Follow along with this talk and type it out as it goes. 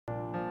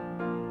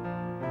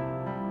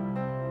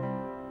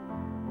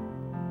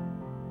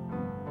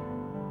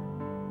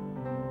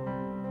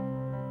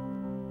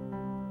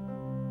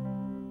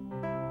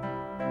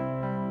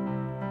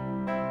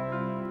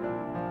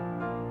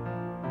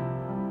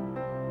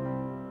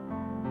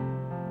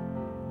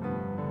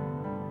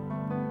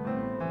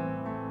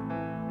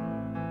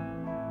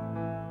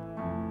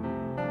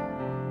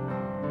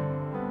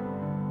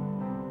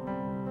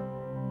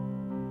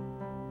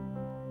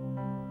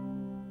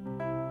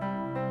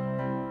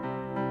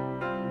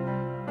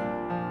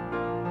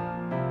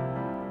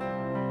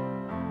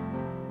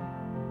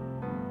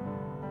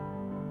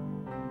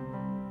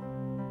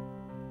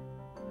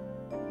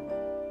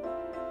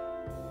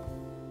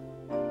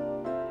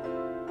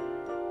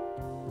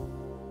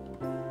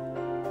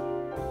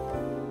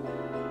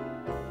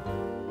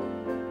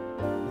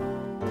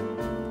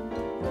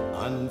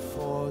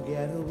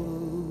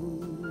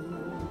unforgettable.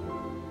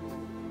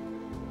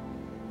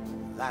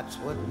 That's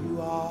what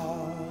you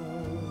are.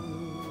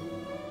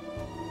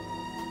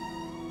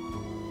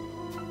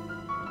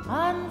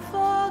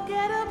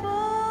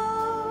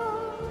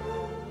 Unforgettable,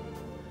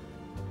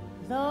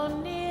 though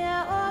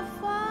near or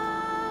far.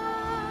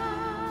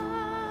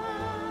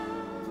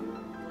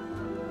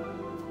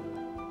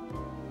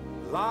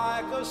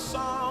 Like a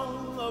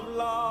song of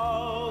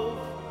love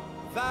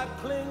that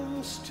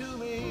clings to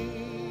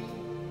me,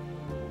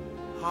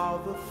 how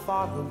the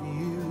thought of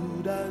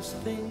you does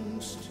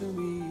things to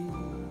me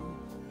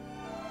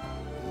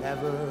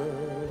never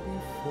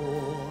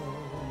before.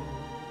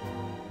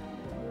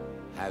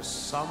 Has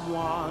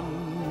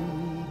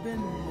someone been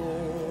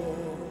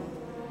more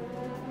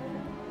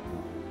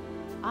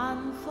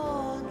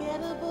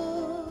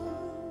unforgettable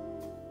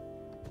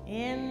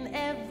in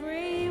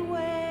every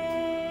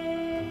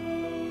way,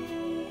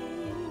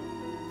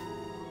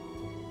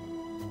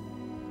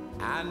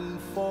 and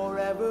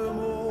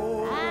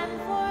forevermore? And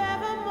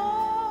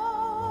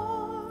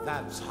forevermore,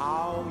 that's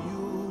how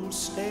you'll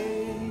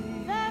stay.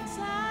 That's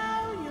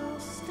how you'll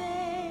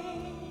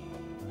stay.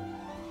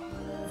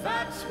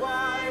 That's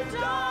why,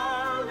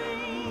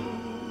 darling,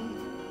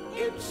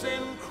 it's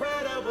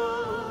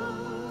incredible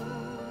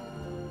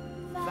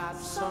that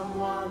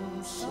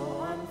someone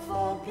so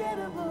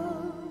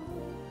unforgettable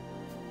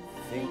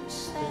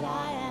thinks that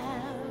I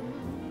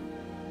am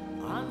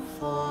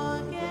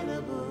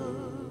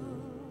unforgettable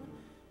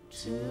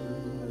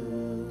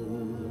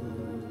too.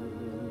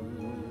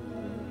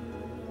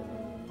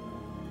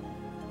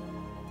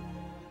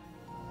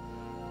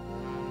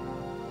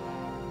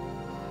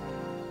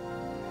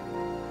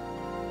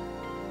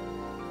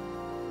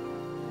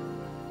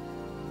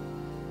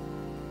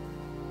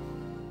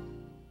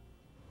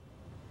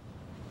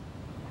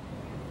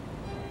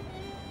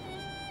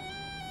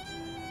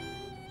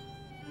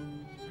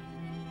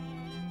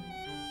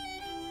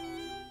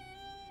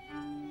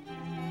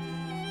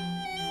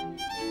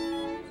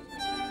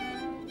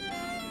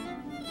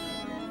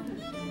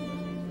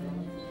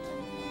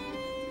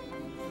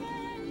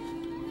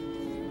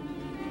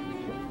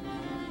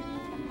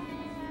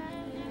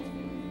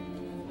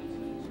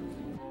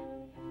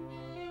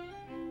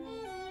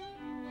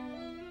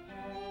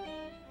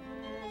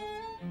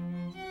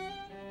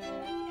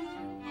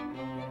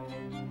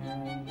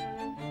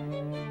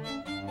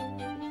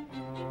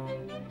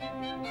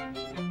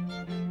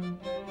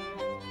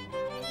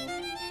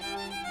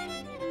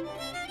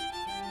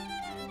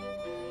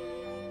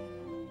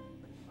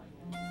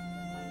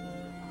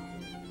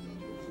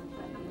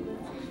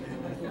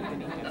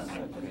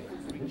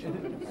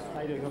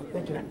 How you doing?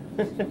 Thank you.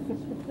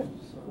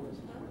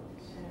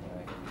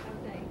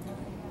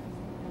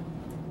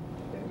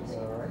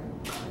 All right.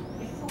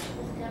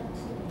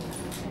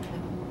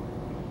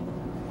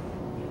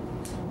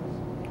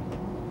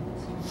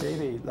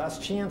 Baby,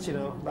 last chance, you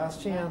know,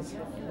 last chance.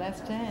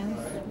 Last chance.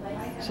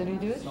 Should we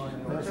do it?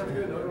 That's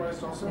good.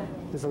 Notarized also?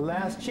 There's a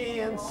last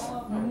chance.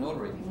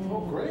 Notary.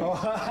 Oh, great.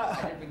 I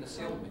didn't bring the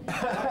seal with me.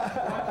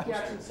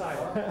 Cats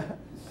inside.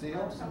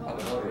 Seals? I'm a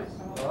notary.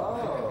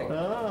 Oh.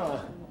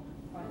 Ah.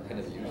 I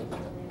never use it.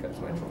 Got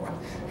too much for one.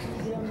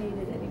 You don't need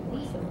it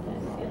anymore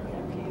sometimes. You don't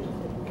have to use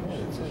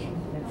it.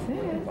 That's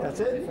it. That's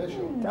it?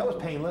 Official. That was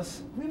painless.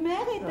 We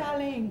married,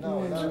 darling.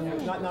 No, Not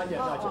yet, not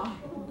yet.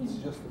 This is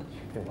just the,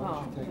 Okay. why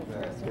don't you take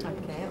that?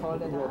 Okay,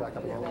 hold it Roll up. back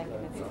up a little.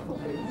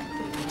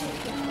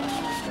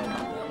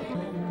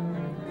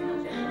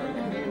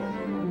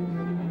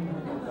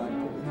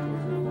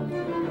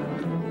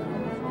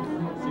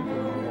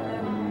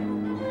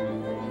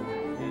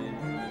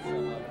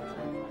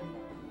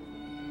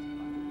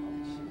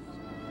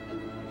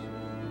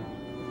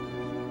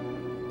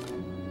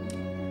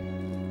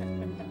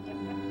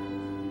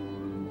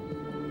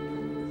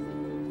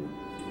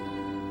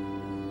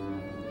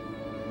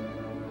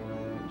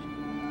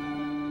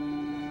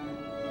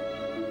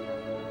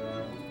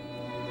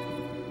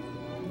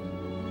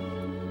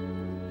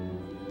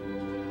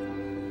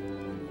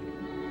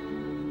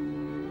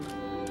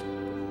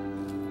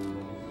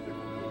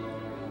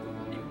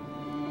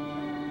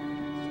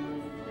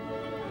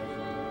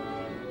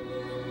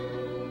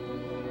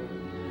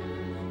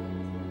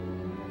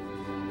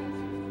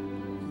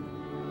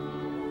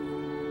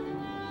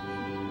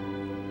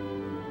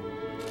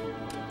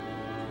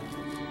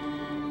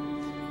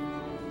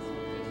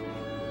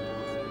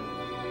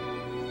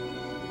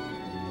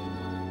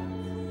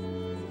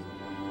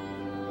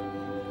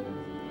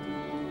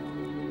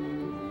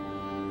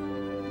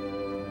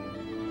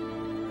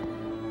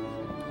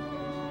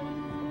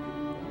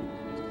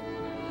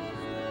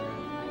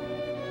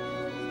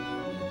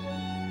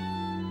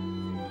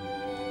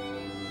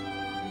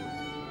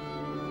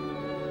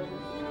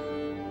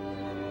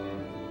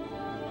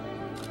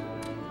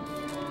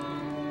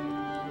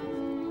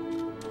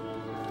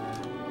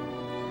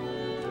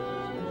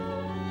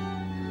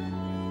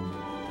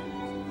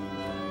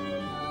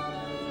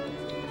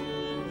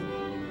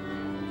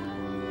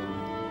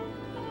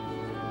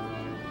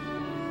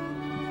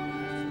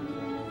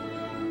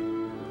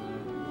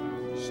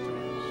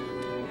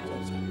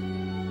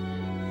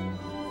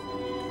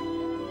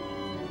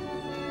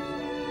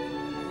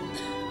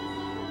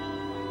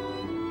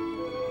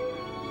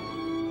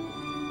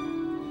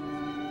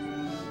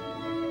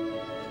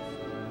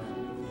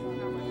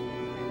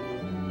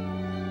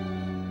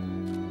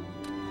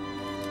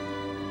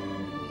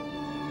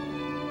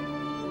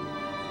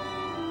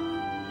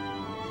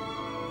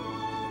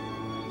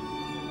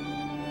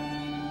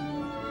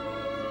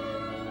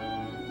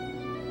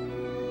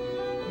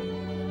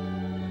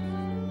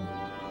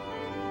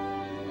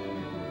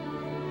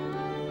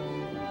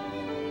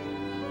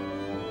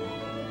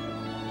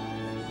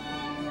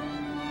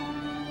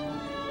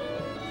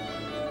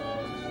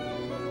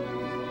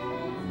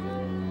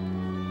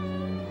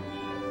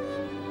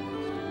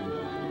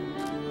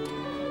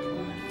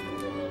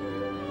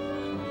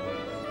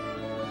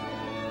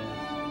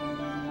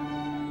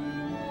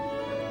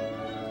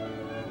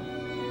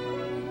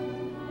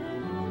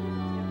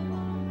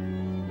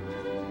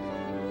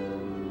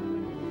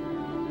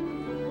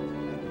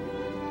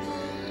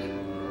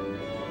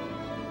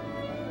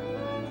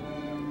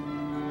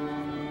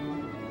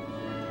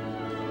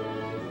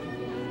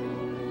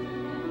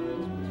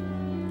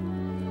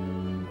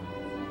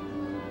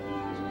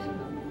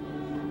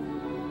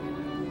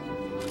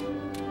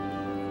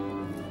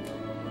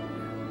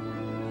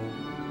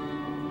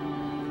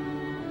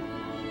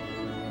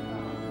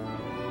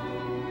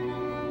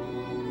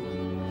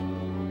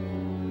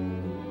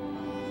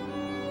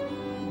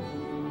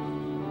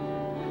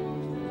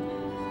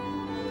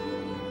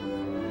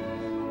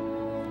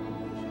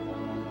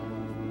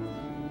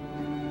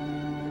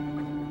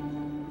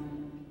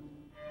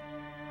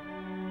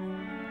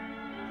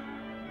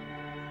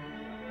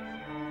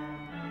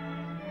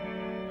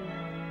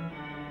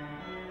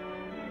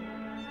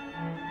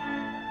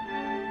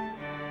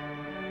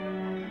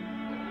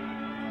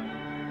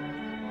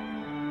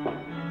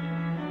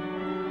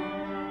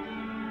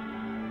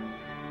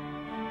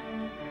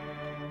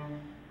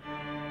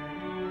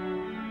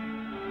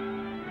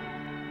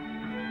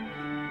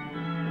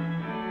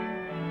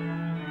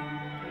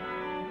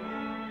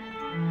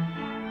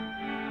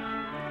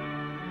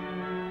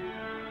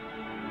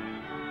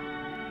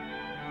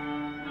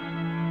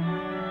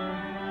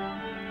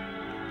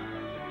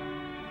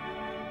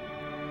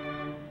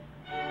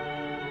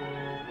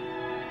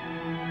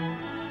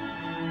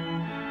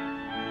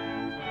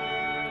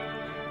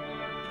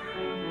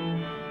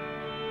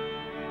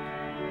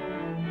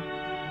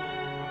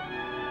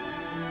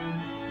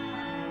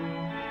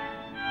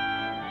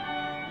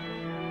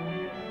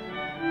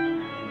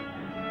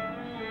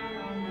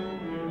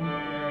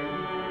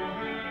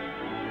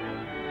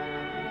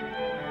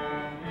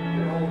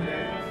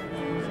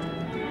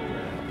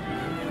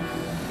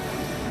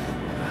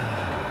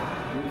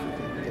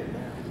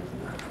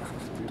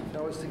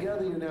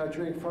 together you now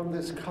drink from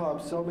this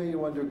cup, so may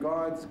you, under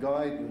God's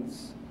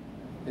guidance,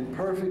 in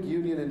perfect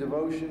union and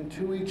devotion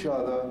to each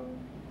other,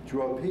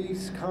 draw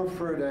peace,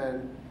 comfort,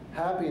 and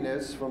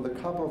happiness from the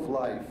cup of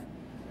life,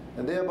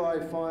 and thereby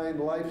find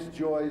life's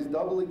joys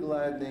doubly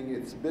gladdening,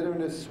 its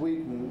bitterness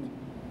sweetened,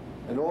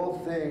 and all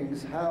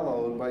things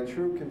hallowed by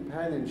true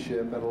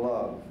companionship and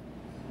love.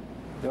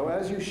 Now,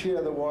 as you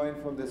share the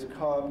wine from this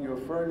cup, you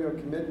affirm your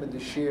commitment to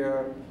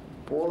share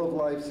all of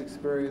life's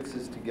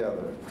experiences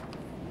together.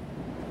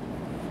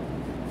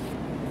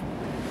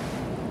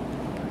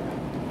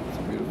 It's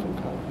a beautiful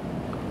cup.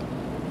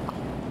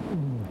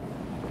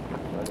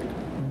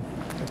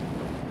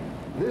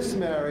 This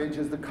marriage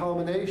is the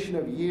culmination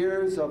of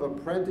years of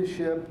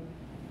apprenticeship,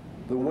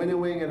 the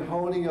winnowing and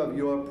honing of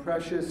your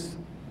precious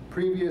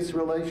previous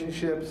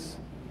relationships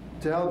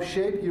to help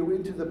shape you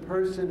into the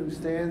person who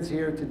stands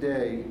here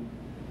today,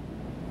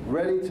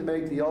 ready to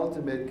make the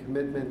ultimate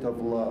commitment of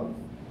love.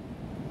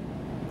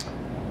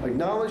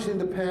 Acknowledging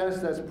the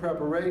past as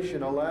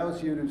preparation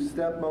allows you to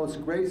step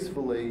most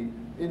gracefully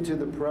into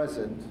the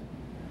present.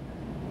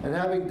 And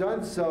having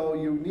done so,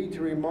 you need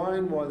to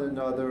remind one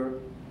another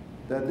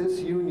that this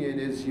union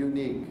is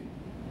unique.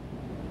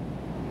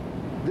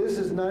 This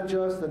is not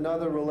just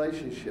another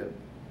relationship.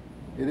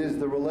 It is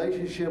the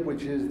relationship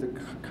which is the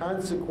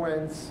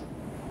consequence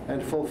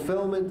and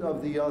fulfillment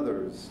of the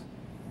others.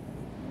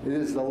 It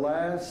is the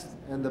last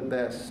and the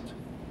best.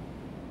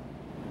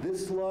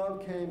 This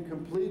love came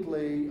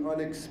completely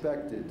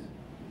unexpected.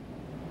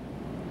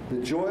 The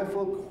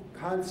joyful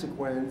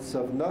consequence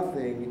of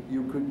nothing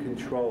you could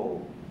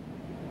control.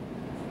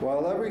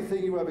 While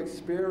everything you have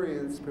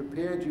experienced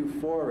prepared you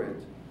for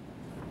it,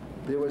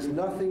 there was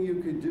nothing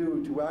you could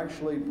do to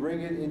actually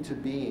bring it into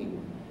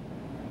being.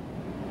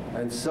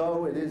 And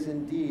so it is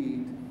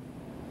indeed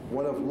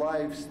one of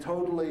life's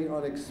totally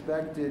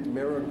unexpected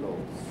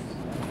miracles.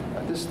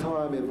 At this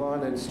time,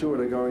 Yvonne and Stuart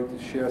are going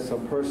to share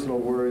some personal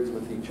words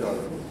with each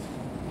other.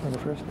 On the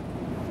first.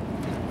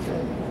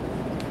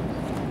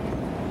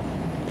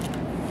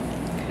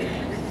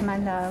 My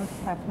love,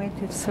 I've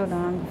waited so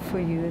long for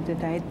you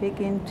that I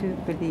begin to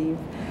believe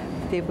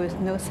there was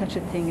no such a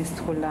thing as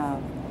true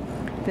love,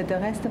 that the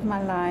rest of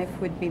my life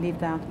would be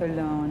lived out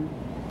alone,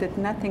 that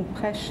nothing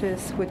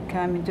precious would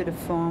come into the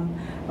form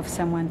of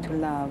someone to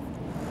love.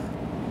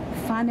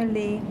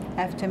 Finally,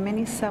 after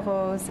many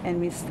sorrows and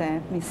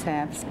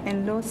mishaps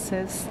and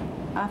losses,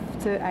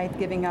 after I'd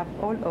given up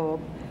all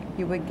hope,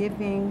 you were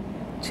giving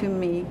to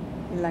me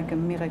like a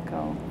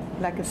miracle,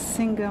 like a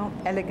single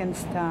elegant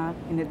star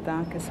in the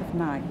darkest of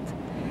night.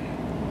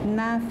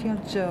 Now I feel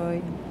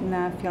joy,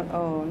 now I feel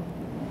all,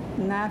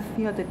 now I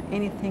feel that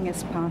anything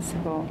is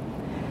possible.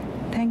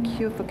 Thank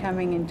you for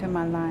coming into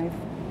my life.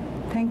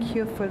 Thank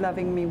you for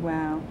loving me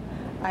well.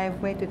 I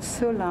have waited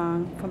so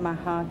long for my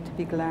heart to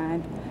be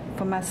glad,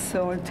 for my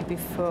soul to be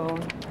full.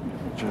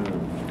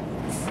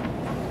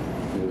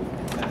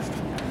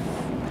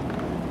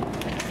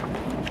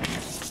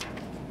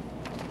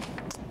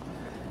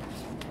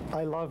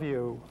 I love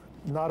you,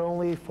 not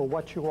only for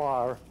what you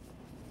are,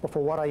 but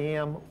for what I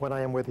am when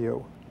I am with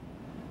you.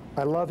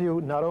 I love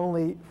you not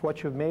only for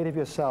what you've made of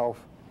yourself,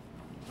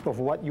 but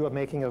for what you are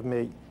making of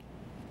me.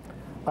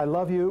 I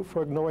love you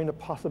for ignoring the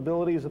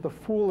possibilities of the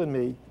fool in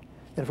me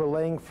and for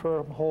laying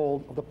firm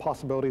hold of the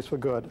possibilities for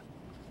good.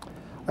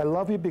 I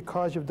love you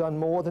because you've done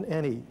more than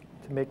any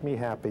to make me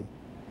happy.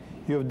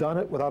 You have done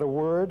it without a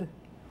word,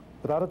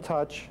 without a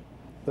touch,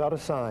 without a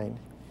sign.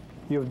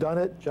 You have done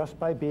it just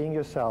by being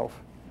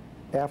yourself.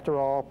 After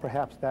all,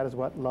 perhaps that is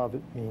what love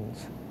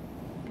means.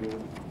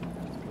 Good.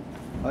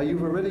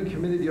 You've already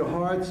committed your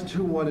hearts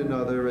to one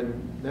another,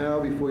 and now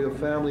before your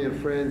family and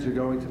friends, you're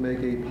going to make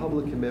a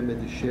public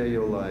commitment to share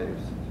your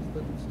lives.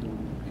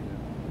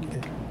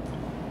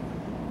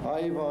 I,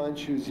 Yvonne,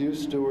 choose you,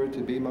 Stuart,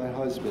 to be my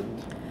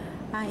husband.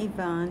 I,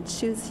 Yvonne,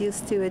 choose you,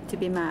 Stuart, to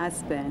be my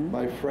husband.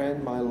 My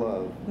friend, my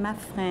love. My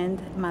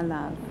friend, my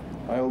love.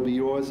 I will be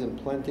yours in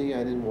plenty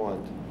and in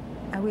want.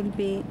 I will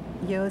be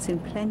yours in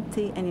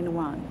plenty and in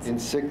want. In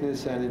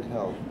sickness and in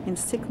health. In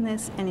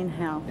sickness and in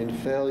health. In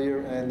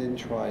failure and in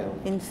triumph.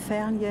 In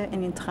failure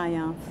and in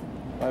triumph.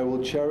 I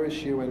will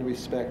cherish you and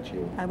respect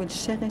you. I will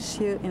cherish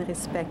you and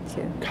respect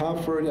you.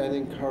 Comfort and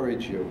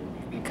encourage you.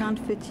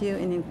 Comfort you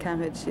and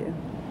encourage you.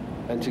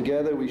 And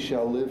together we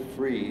shall live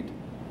freed.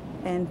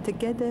 And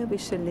together we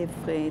shall live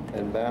freed.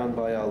 And bound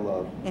by our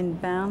love. And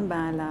bound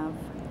by love.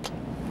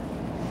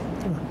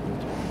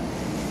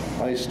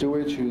 I,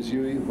 Stuart, choose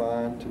you,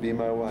 Yvonne, to be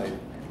my wife.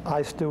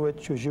 I,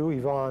 Stuart, choose you,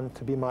 Yvonne,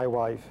 to be my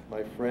wife.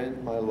 My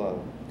friend, my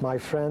love. My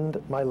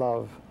friend, my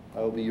love. I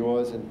will be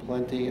yours in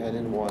plenty and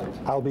in want.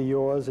 I'll be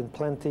yours in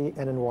plenty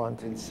and in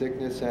want. In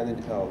sickness and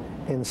in health.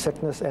 In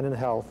sickness and in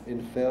health.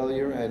 In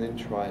failure and in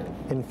triumph.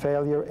 In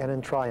failure and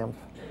in triumph.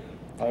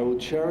 I will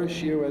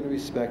cherish you and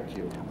respect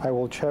you. I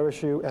will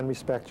cherish you and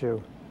respect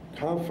you.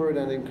 Comfort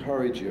and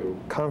encourage you.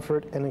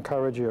 Comfort and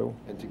encourage you.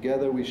 And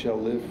together we shall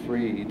live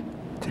freed.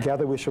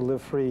 Together we shall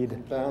live freed.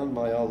 And bound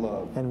by our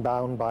love. And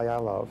bound by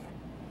our love.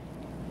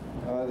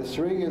 This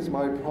ring is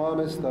my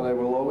promise that I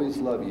will always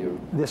love you,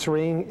 This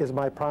ring is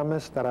my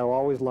promise that I will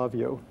always love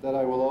you, that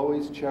I will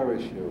always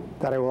cherish you,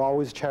 that I will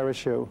always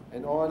cherish you,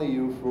 and honor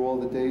you for all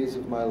the days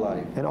of my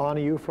life. and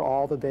honor you for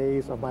all the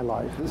days of my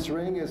life. This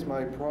ring is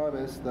my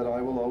promise that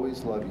I will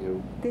always love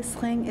you, This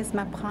ring is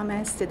my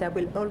promise that I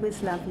will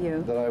always love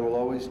you, that I will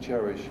always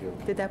cherish you,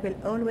 that I will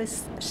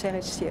always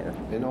cherish you,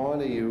 and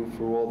honor you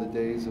for all the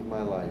days of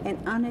my life. and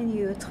honor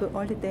you through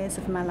all the days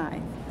of my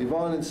life.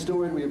 Yvonne and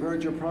Stuart, we have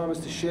heard your promise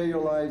to share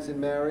your lives in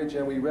marriage,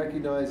 and we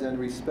recognize and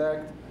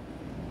respect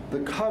the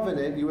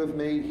covenant you have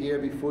made here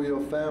before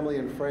your family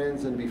and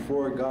friends and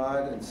before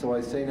God. And so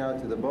I say now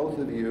to the both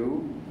of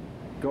you,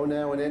 go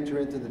now and enter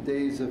into the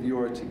days of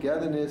your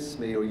togetherness.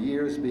 May your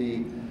years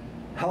be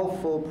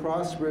healthful,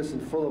 prosperous,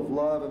 and full of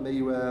love, and may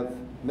you have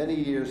many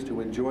years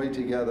to enjoy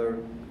together.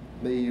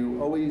 May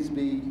you always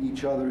be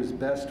each other's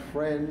best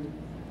friend.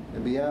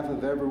 On behalf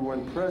of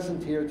everyone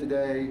present here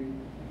today,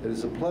 it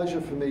is a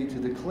pleasure for me to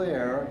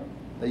declare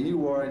that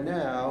you are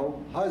now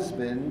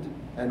husband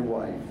and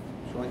wife.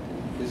 Would you like to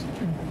kiss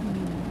each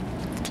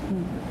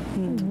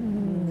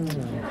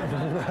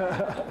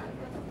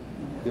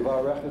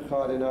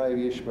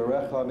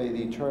other? May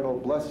the Eternal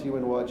bless you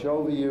and watch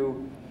over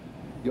you.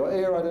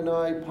 Yo'er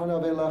Adonai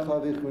panav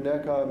elecha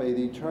v'chuneka. May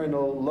the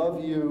Eternal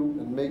love you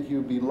and make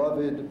you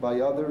beloved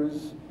by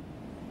others.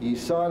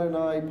 Yisa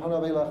Adonai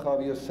panav elecha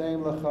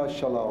v'yasem lecha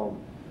shalom.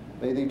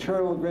 May the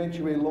Eternal grant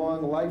you a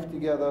long life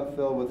together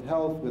filled with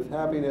health, with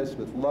happiness,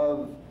 with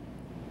love,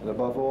 and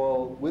above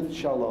all, with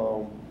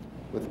shalom,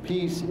 with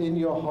peace in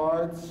your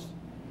hearts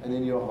and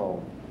in your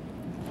home.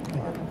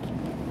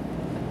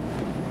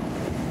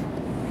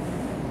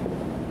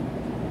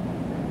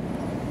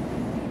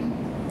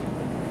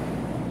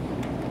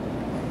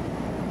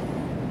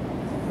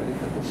 Ready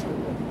for this?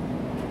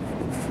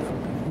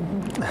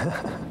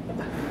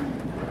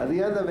 At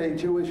the end of a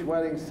Jewish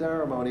wedding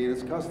ceremony, it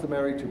is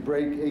customary to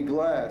break a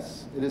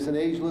glass. It is an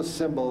ageless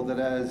symbol that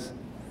has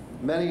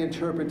many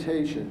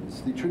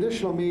interpretations. The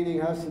traditional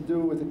meaning has to do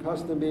with the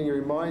custom being a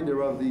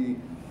reminder of the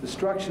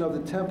destruction of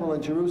the temple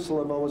in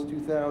Jerusalem almost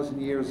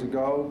 2,000 years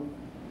ago.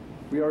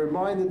 We are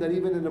reminded that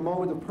even in a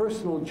moment of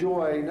personal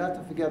joy, not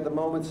to forget the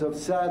moments of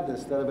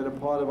sadness that have been a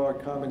part of our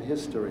common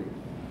history.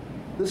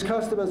 This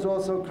custom has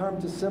also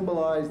come to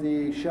symbolize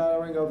the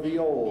shattering of the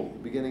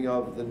old, beginning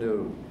of the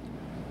new.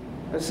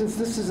 And since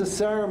this is a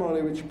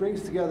ceremony which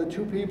brings together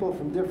two people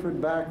from different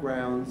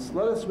backgrounds,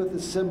 let us with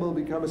this symbol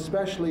become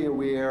especially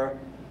aware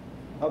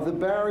of the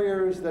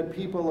barriers that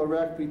people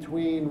erect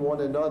between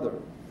one another.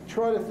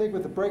 Try to think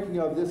with the breaking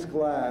of this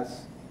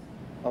glass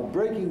of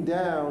breaking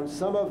down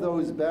some of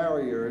those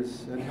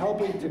barriers and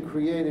helping to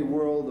create a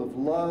world of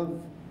love,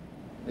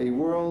 a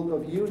world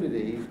of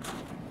unity,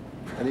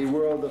 and a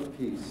world of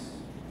peace.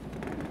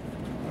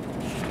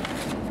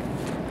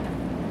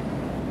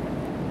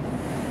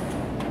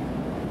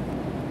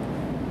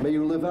 May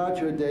you live out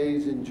your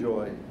days in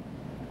joy.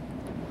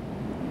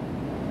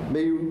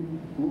 May you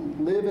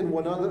live in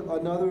one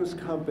another's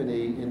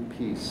company in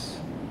peace.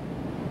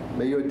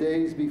 May your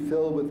days be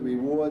filled with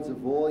rewards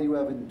of all you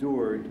have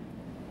endured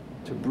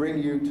to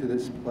bring you to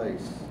this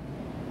place.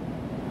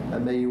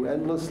 And may you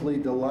endlessly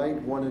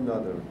delight one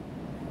another.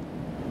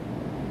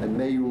 And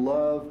may you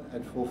love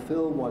and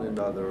fulfill one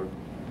another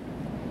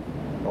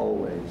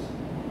always.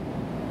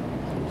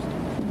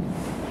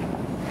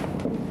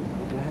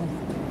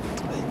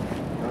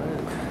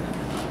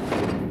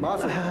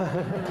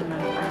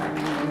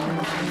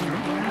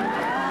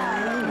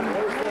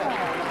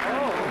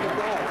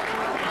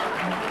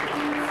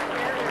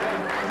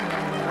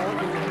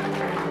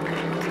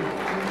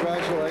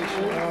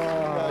 Congratulations.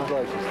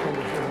 Congratulations. All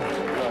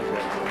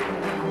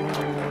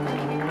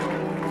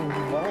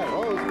right.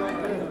 Oh, it's not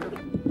good.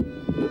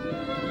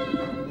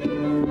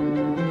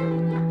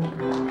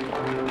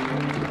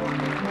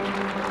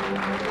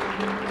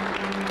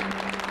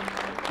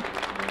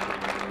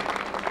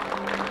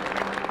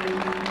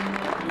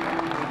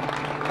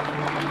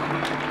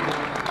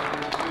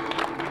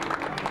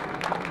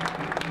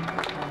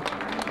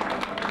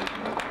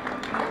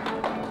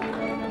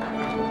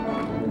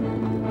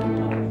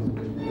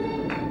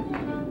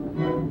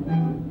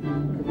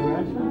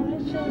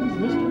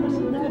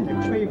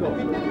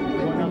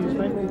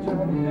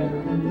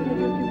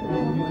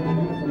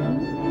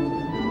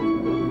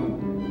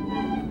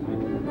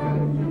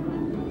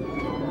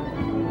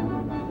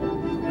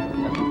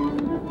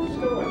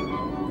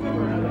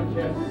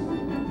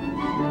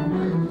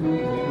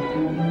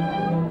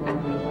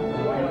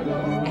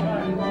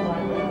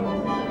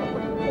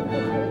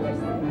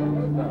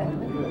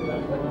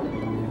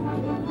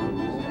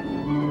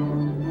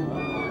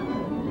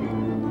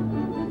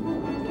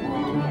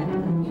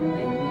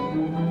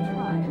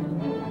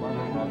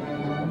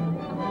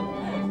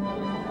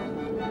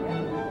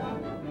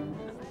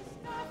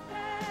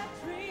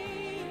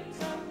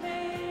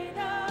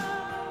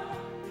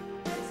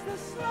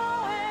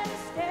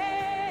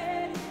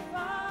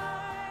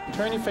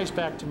 Turn your face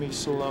back to me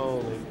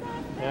slowly.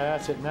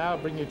 That's it. Now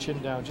bring your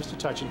chin down just a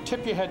touch and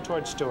tip your head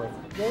towards Stuart.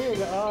 There you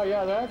go. Oh,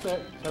 yeah, that's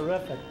it.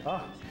 Terrific.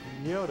 Oh,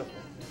 beautiful.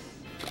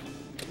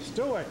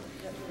 Stuart.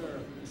 Yes, sir.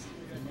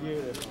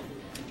 Beautiful.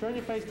 Turn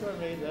your face toward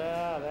me.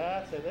 Yeah,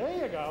 that's it.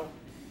 There you go.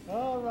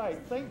 All right.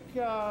 Think,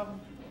 Kenya.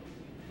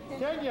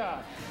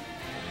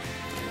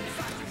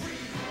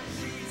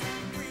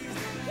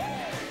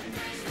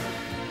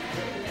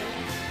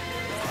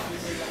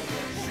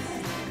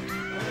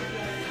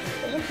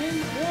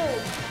 Looking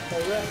good.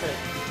 Terrific.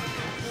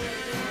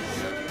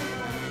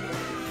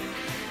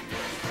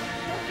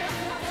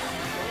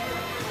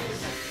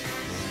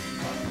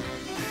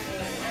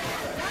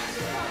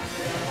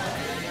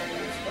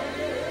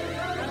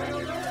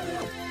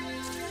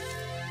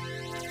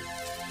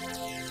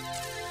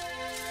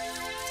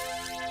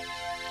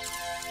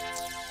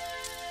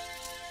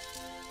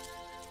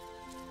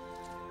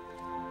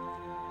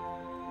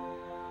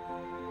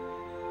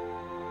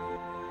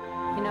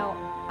 You know,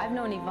 I've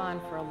known Yvonne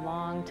for a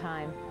long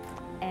time,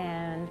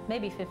 and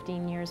maybe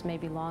 15 years,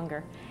 maybe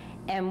longer,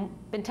 and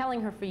been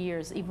telling her for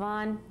years,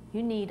 Yvonne,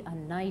 you need a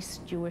nice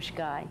Jewish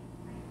guy.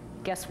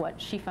 Guess what?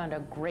 She found a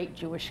great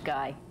Jewish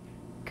guy.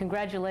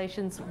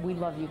 Congratulations, we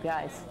love you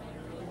guys.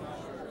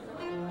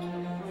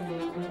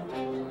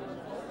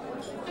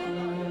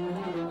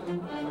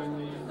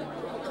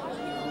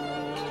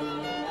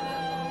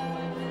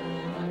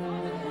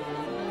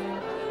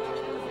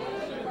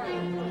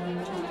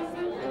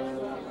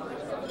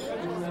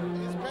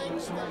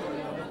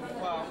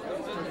 Well, you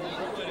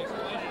could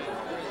explain it.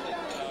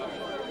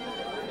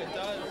 It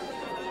does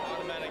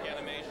automatic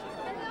animation.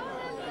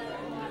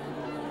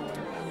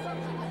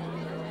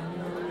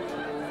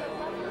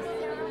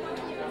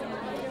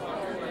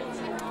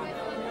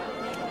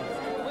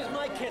 Where's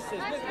my kisses?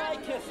 Where's my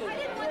kisses?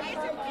 Where's my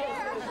kisses?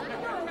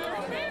 That's all right.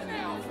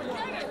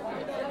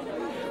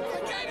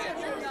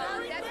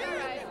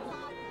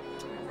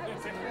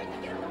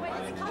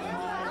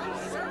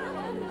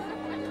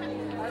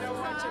 I don't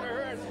want you to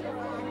hurt.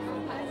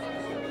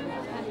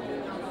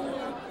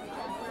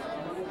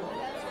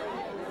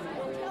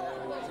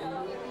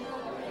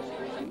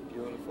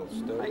 Beautiful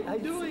stuff. How you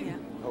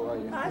doing? How are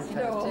you? Hi,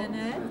 Stuart.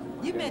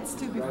 You met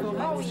Stu before,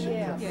 Oh, right?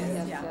 yes.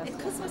 Yes, Yeah. At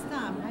Christmas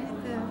time, right?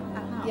 At the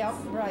house. Yep,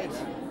 right.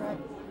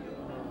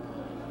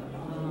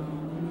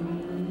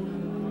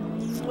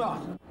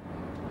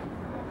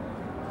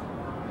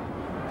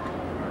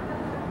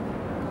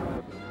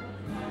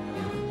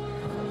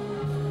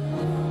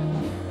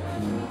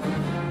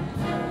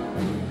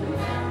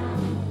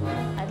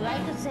 I'd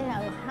like to say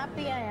how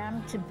happy I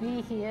am to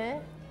be here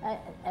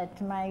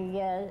at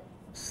my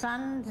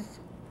son's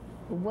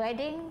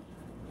wedding,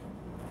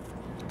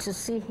 to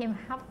see him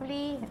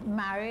happily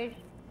married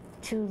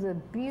to his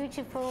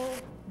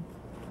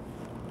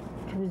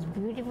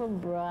beautiful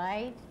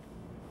bride,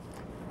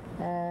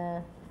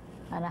 and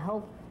I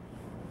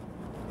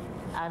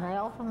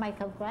offer my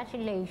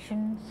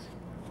congratulations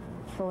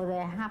for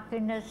their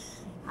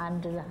happiness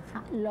and a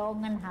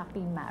long and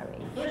happy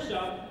marriage. First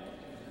up,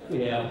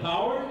 we have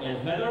Howard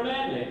and Heather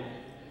Madnick.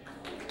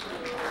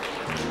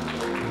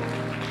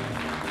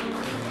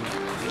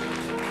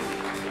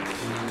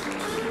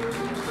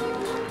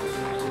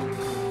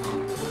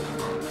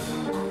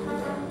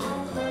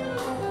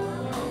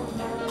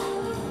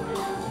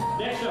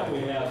 Next up, we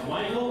have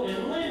Michael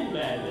and Lynn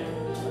Madnick.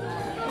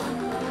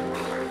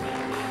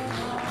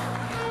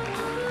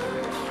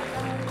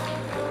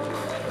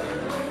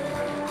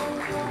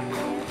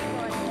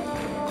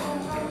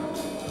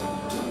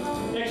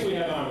 Next, we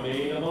have our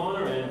maid of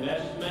honor and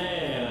best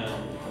man,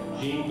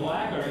 Gene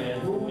Blacker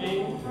and Hu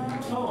Ming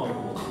Tong.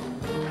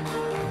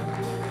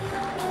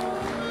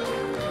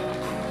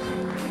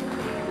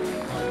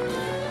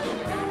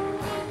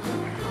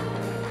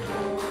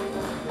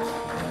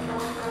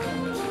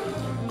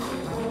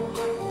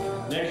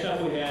 Next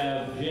up, we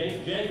have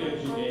Jake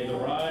Jacobs, who gave the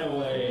ride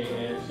away,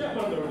 and step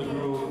under the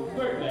groove,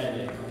 Bert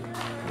Madnick.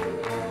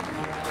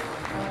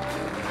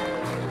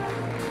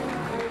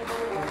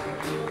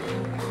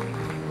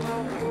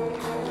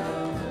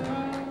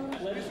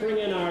 Let's bring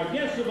in our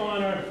guests of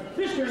honor,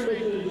 Mr. and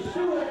Mrs.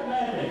 Stuart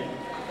Madnick.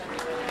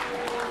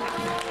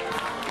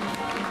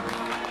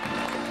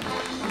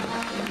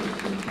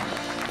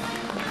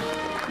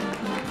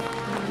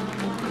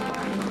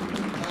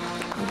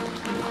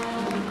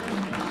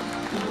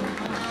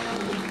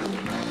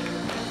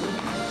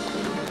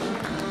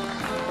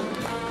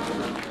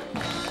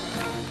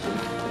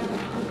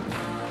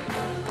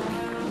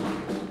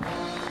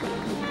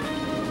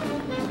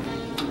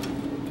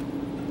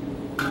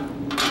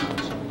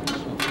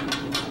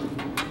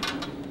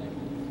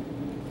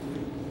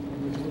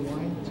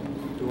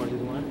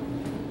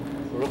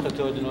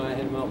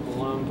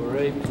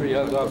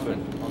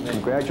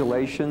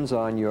 Congratulations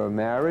on your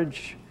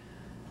marriage.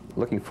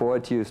 Looking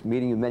forward to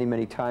meeting you many,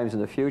 many times in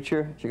the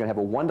future. You're going to have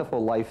a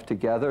wonderful life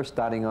together,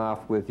 starting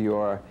off with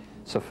your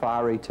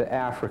safari to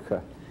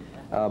Africa.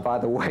 By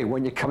the way,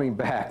 when you're coming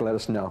back, let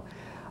us know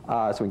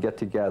so we can get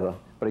together.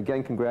 But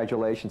again,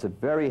 congratulations. A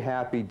very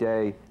happy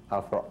day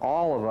for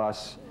all of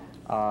us,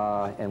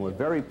 and we're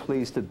very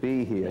pleased to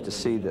be here to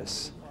see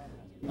this.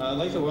 I'd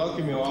like to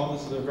welcome you all.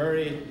 This is a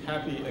very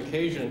happy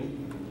occasion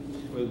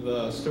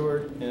with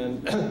Stuart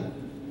and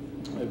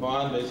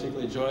Yvonne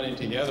basically joining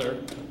together.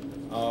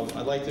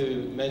 I'd like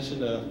to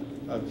mention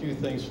a few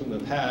things from the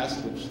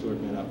past, which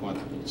Stuart may not want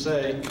me to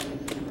say.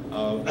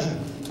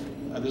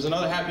 There's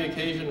another happy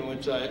occasion in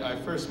which I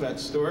first met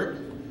Stuart.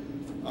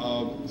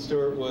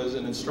 Stuart was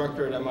an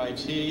instructor at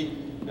MIT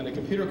in a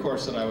computer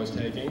course that I was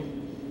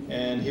taking,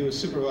 and he was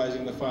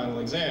supervising the final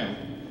exam.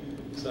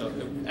 So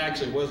it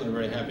actually wasn't a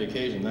very happy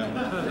occasion, that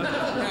one.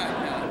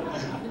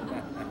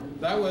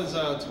 That was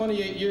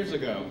 28 years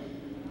ago,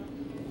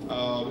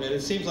 and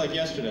it seems like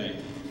yesterday.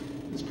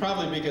 It's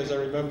probably because I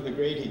remember the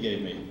grade he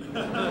gave me.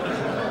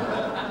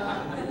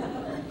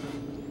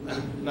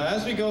 Now,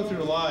 as we go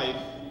through life,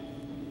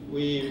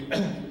 we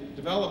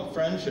develop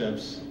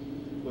friendships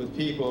with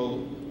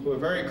people who are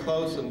very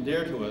close and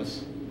dear to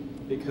us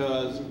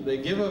because they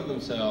give of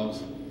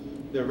themselves,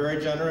 they're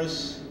very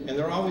generous, and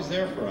they're always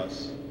there for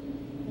us.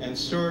 And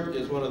Stuart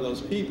is one of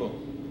those people.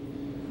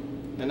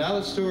 And now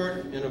that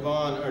Stuart and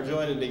Yvonne are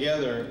joining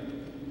together,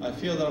 I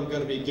feel that I'm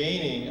going to be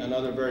gaining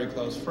another very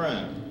close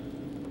friend.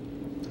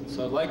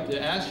 So I'd like to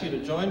ask you to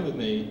join with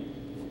me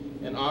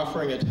in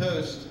offering a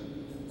toast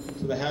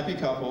to the happy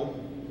couple,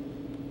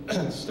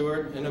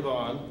 Stuart and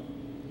Yvonne.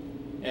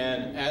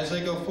 And as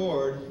they go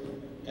forward,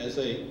 as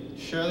they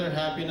share their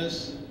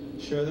happiness,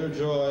 share their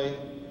joy,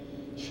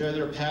 share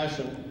their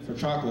passion for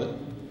chocolate,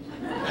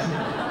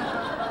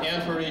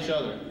 and for each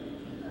other.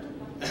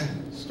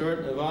 Stuart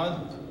and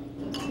Yvonne.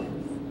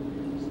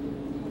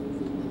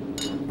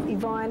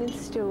 Yvonne and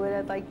Stuart,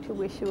 I'd like to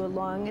wish you a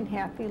long and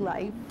happy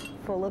life,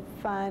 full of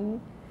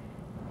fun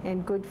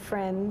and good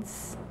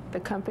friends, the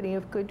company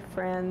of good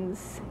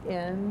friends,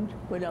 and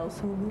what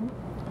else?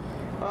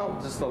 Well,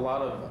 just a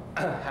lot of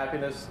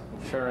happiness,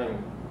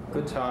 sharing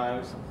good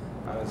times.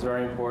 It's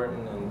very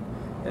important, and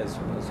it's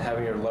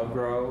having your love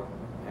grow,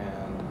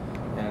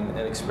 and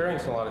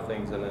experiencing a lot of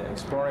things, and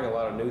exploring a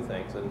lot of new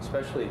things, and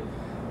especially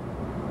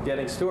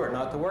getting Stuart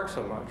not to work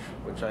so much,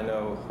 which I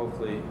know,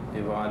 hopefully,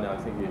 Yvonne, I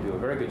think you do a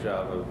very good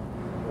job of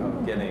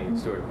getting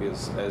Stuart,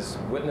 because as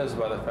witnessed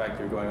by the fact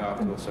you're going off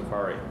to a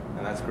safari,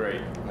 and that's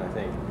great, and I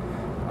think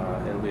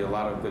it'll be a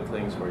lot of good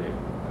things for you.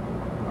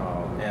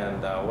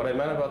 And what I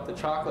meant about the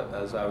chocolate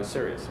is I was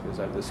serious, because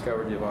I've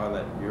discovered, Yvonne,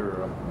 that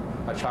you're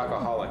a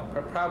chocoholic.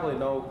 Probably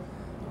no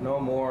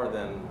more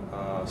than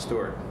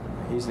Stuart.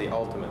 He's the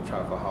ultimate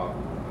chocoholic.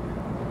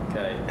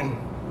 Okay,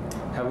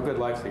 have a good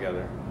life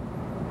together.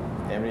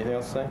 You have anything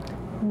else to say?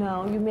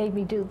 No, you made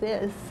me do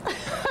this.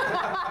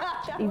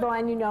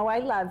 Yvonne, you know I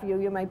love you.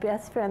 You're my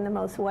best friend, the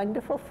most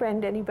wonderful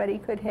friend anybody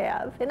could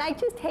have. And I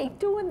just hate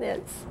doing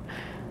this.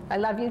 I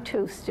love you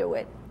too,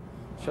 Stuart.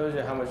 Shows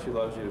you how much she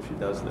loves you if she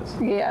does this.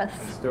 Yes.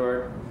 And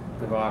Stuart,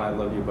 Yvonne, I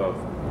love you both.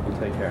 You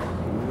take care.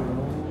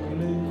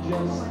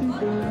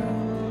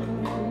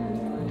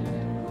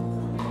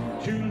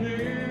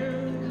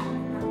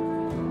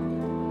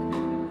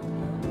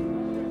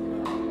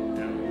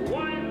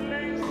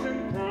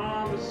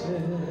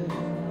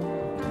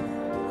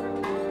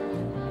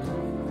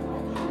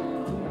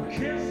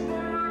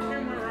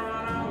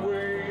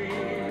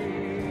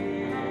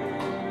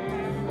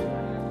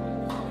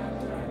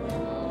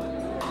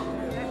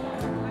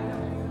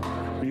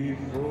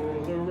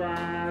 Before the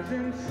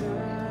rising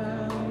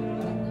sun,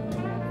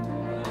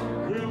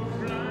 we'll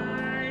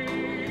fly.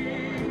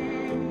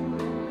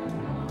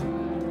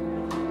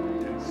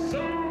 And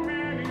so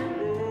many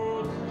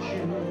roads to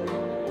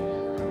choose.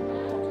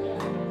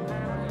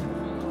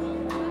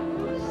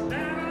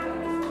 Stand up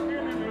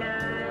walking and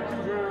learn to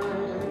run.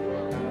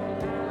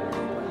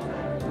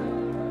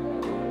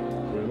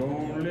 We've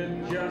only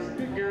just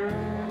begun.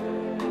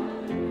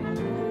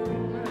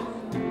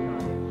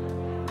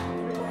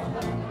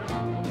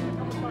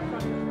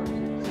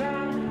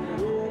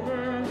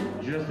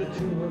 Just the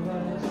two of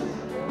us,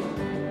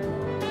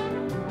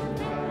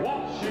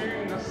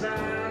 watching the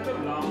signs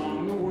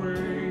along the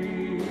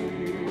way,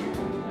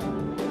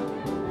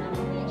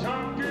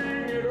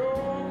 talking it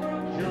over,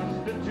 just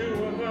the two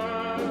of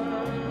us,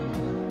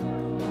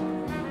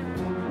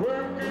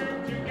 working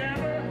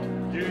together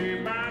day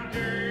by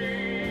day,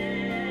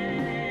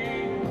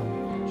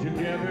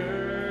 together.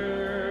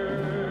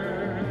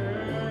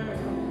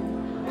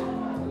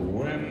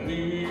 When the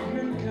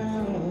evening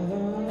comes,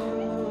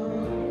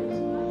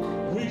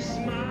 we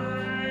smile.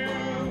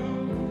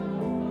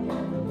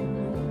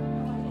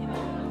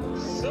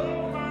 So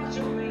much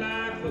of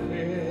life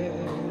ahead.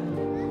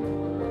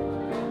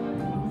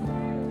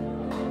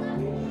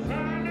 We'll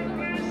find a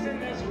place in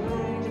this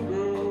room to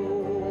grow.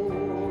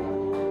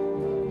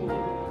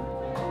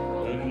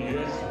 And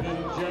yes,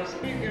 we've just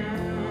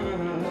begun.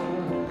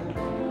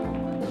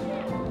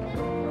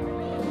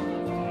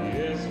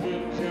 Yes,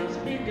 we've just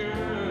begun.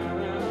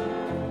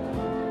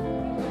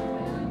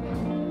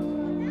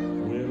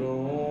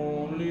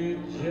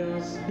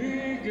 Just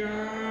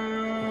begun.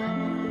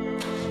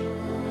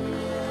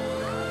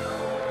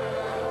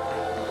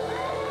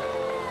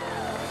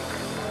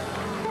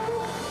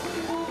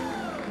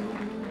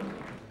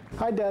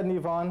 Hi, Dad and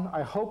Yvonne.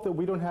 I hope that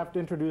we don't have to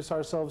introduce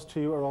ourselves to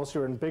you or else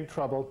you're in big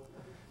trouble.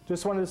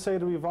 Just wanted to say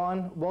to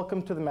Yvonne,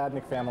 welcome to the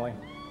Madnick family.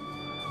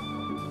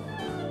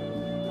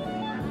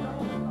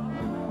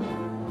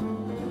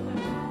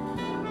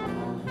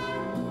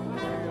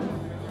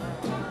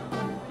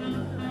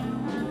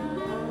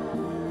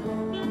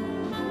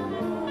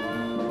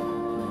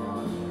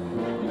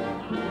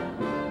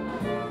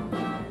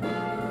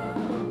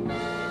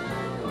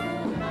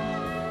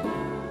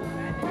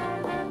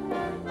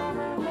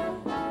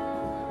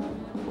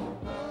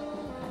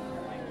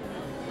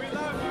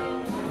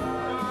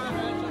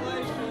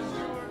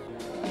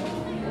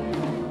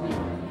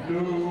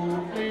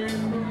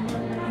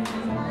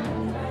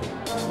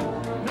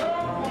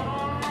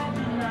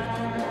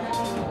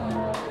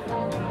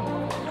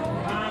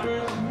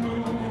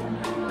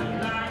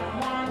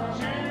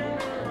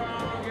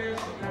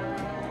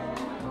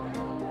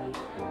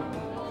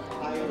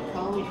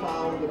 finally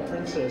found the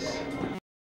princess